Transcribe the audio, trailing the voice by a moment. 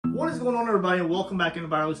What is going on, everybody, and welcome back into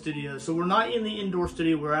Valak Studio. So we're not in the indoor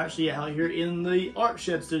studio, we're actually out here in the art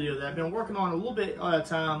shed studio that I've been working on a little bit at a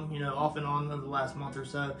time, off and on over the last month or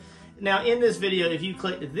so. Now in this video, if you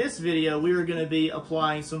clicked this video, we are going to be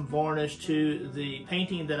applying some varnish to the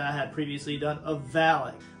painting that I had previously done of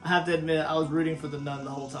Valak. I have to admit, I was rooting for the nun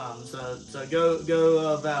the whole time, so go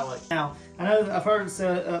Valak. Now, I know I've heard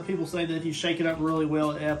people say that if you shake it up really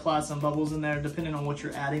well, it applies some bubbles in there, depending on what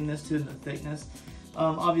you're adding this to and the thickness.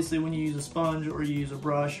 Obviously, when you use a sponge or you use a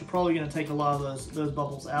brush, you're probably going to take a lot of those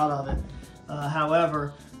bubbles out of it.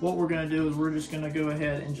 However, what we're going to do is we're just going to go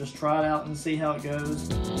ahead and just try it out and see how it goes.